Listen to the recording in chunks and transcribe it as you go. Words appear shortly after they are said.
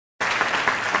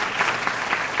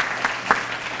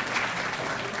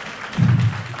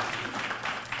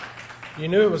You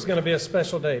knew it was going to be a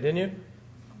special day, didn't you?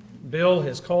 Bill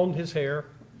has combed his hair.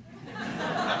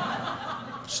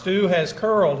 Stu has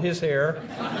curled his hair.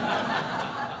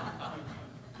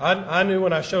 I knew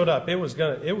when I showed up it was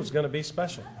gonna be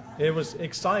special. It was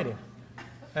exciting,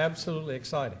 absolutely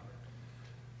exciting.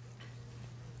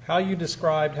 How you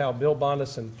described how Bill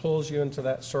Bondeson pulls you into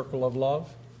that circle of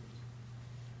love.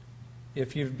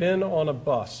 If you've been on a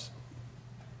bus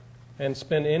and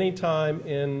spent any time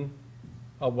in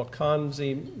a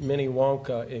Wakanzi Mini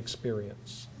Wonka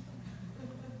experience,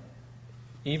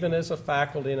 even as a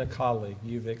faculty and a colleague,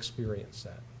 you've experienced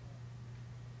that.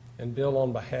 And Bill,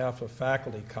 on behalf of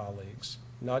faculty colleagues,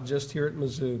 not just here at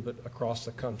Mizzou, but across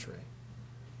the country,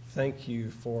 thank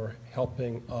you for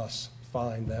helping us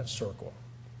find that circle,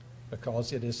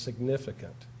 because it is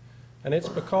significant. And it's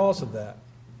because of that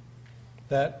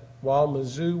while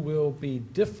Mizzou will be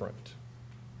different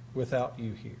without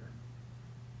you here,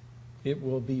 it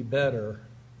will be better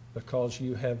because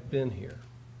you have been here.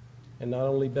 And not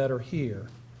only better here,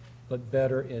 but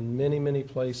better in many, many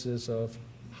places of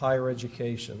higher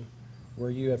education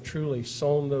where you have truly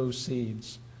sown those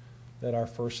seeds that our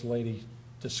First Lady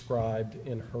described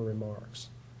in her remarks.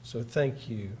 So thank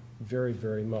you very,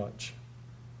 very much.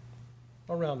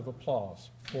 A round of applause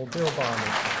for Bill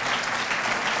Bondeson.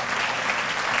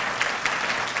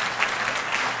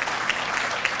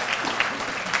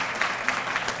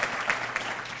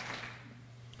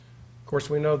 Of course,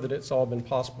 we know that it's all been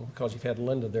possible because you've had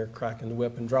Linda there cracking the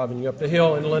whip and driving you up the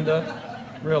hill. And Linda,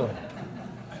 really.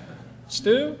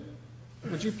 Stu,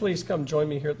 would you please come join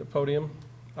me here at the podium?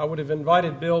 I would have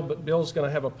invited Bill, but Bill's going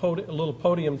to have a little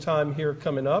podium time here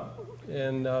coming up.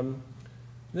 And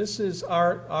this is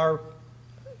our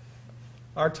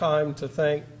time to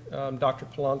thank Dr.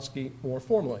 Palonsky more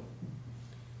formally.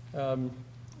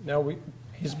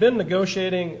 He's been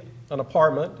negotiating an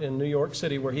apartment in New York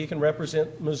City where he can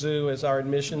represent Mizzou as our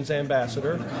admissions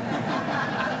ambassador.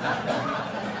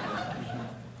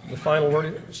 The final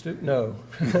word, no.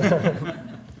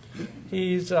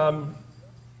 He's,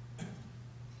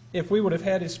 if we would have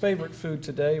had his favorite food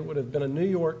today, it would have been a New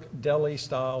York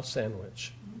deli-style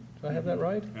sandwich. Do I have that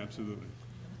right? Absolutely.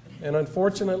 And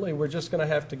unfortunately, we're just going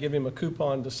to have to give him a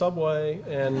coupon to Subway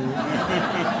and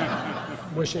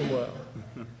wish him well.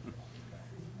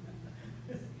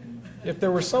 If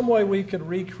there were some way we could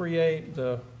recreate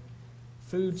the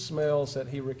food smells that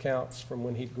he recounts from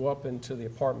when he'd go up into the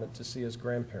apartment to see his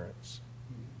grandparents,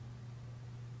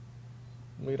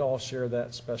 we'd all share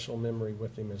that special memory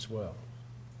with him as well.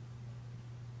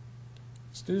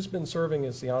 Stu's been serving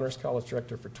as the Honors College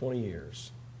Director for 20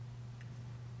 years.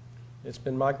 It's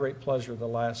been my great pleasure the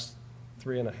last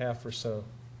 3.5 or so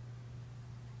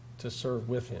to serve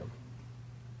with him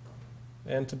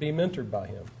and to be mentored by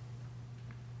him.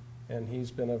 And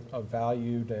he's been a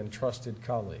valued and trusted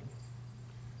colleague.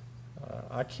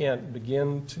 I can't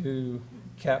begin to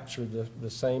capture the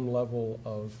same level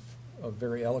of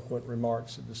very eloquent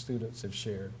remarks that the students have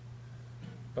shared.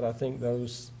 But I think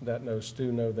those that know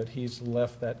Stu know that he's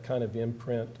left that kind of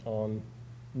imprint on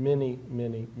many,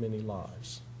 many, many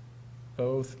lives,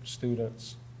 both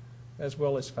students as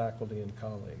well as faculty and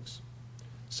colleagues.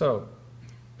 So,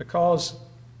 because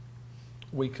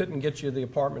we couldn't get you the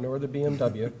apartment or the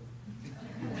BMW,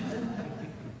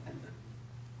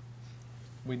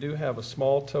 we do have a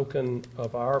small token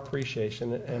of our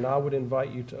appreciation, and I would invite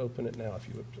you to open it now, if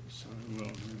you would, please. Well,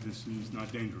 this is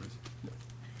not dangerous.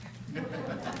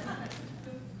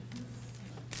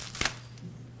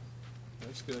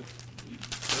 That's good.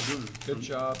 Good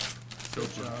job.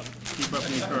 Good job. Keep up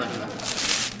the encouragement.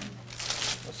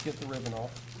 Let's get the ribbon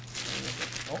off.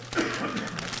 Oh.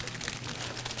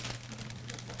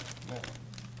 Now,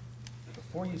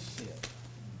 before you see it,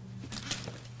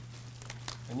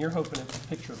 and you're hoping it's a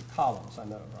picture of Collins, I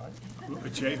know, right? A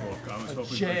Jayhawk. I was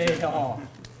hoping. Jayhawk.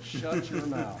 Shut your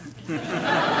mouth.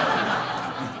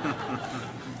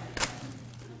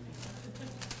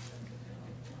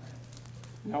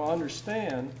 Now, I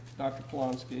understand, Dr.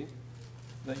 Palonsky,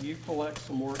 that you collect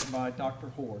some work by Dr.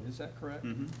 Horde. Is that correct?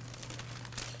 Mm-hmm.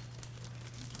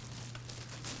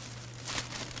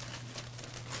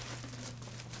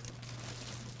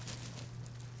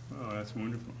 Oh, that's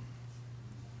wonderful.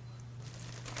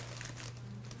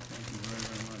 Thank you very,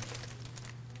 very much.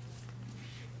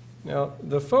 Now,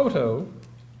 the photo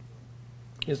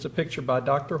is a picture by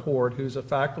Dr. Horde, who's a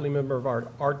faculty member of our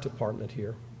art department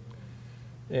here,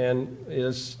 and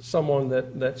is someone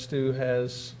that Stu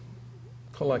has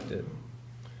collected.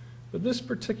 But this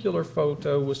particular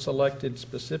photo was selected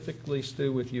specifically,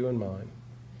 Stu, with you in mind.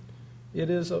 It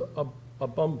is a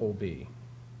bumblebee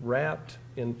wrapped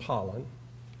in pollen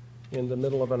in the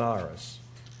middle of an iris.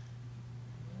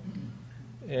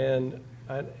 And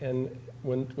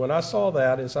when I saw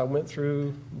that, as I went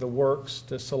through the works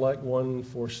to select one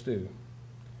for Stu,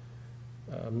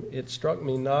 it struck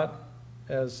me not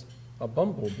as a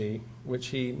bumblebee, which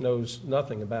he knows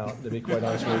nothing about, to be quite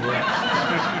honest with you,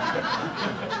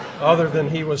 other than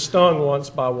he was stung once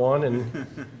by one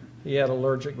and he had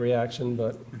allergic reaction,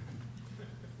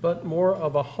 but more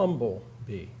of a humble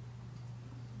bee.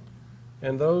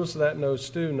 And those that know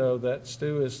Stu know that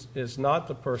Stu is not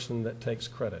the person that takes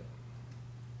credit,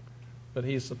 but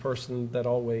he's the person that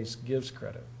always gives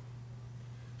credit.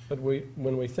 But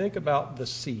when we think about the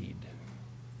seed,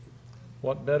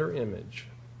 what better image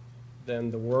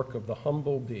than the work of the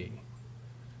humble bee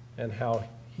and how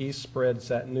he spreads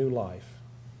that new life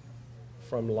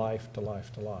from life to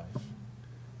life to life.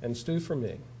 And Stu, for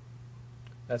me,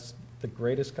 that's the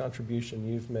greatest contribution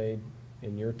you've made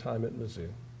in your time at Mizzou.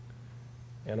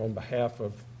 And on behalf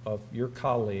of your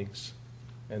colleagues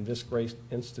and this great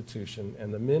institution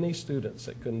and the many students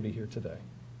that couldn't be here today,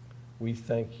 we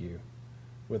thank you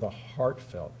with a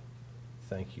heartfelt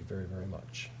thank you very, very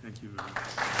much. Thank you very much.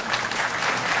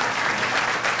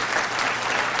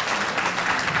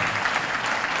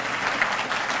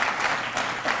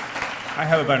 I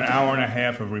have about an hour and a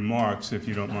half of remarks, if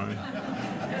you don't mind,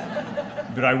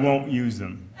 but I won't use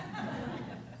them.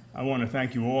 I want to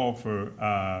thank you all for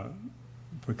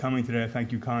coming today. I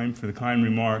thank you for the kind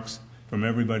remarks from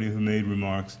everybody who made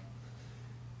remarks.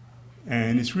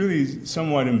 And it's really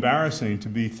somewhat embarrassing to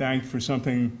be thanked for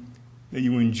something that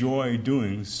you enjoy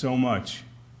doing so much.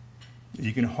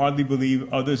 You can hardly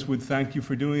believe others would thank you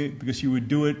for doing it, because you would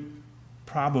do it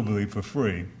probably for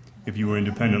free if you were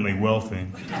independently wealthy.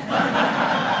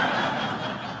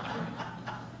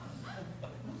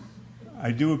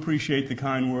 I do appreciate the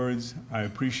kind words. I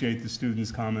appreciate the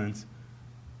students' comments.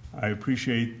 I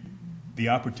appreciate the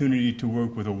opportunity to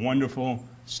work with a wonderful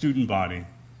student body,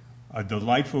 a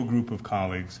delightful group of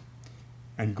colleagues,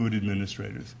 and good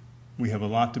administrators. We have a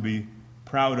lot to be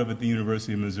proud of at the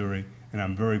University of Missouri, and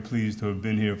I'm very pleased to have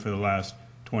been here for the last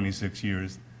 26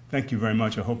 years. Thank you very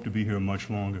much. I hope to be here much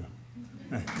longer.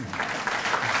 Thank you.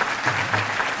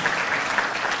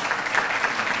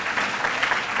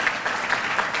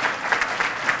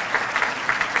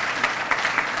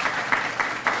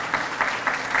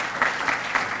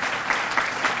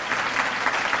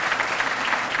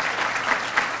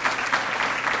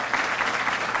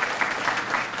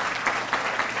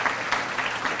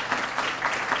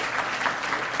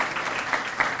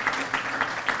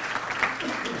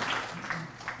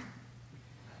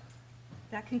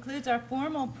 That concludes our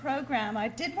formal program. I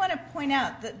did want to point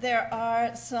out that there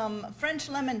are some French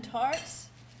lemon tarts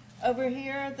over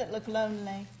here that look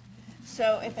lonely.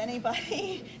 So if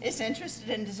anybody is interested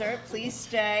in dessert, please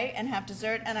stay and have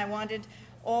dessert. And I wanted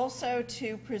also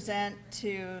to present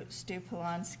to Stu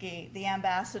Palonsky, the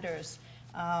ambassadors,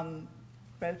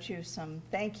 wrote you some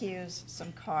thank yous,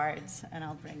 some cards, and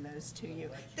I'll bring those to you.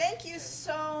 Thank you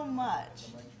so much.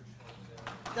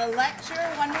 The lecture,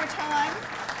 one more time.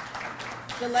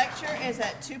 The lecture is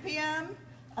at 2 p.m.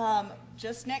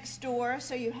 Just next door,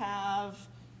 so you have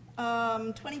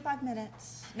 35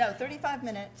 minutes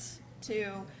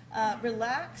to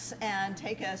relax and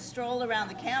take a stroll around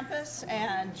the campus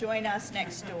and join us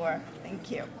next door. Thank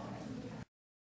you.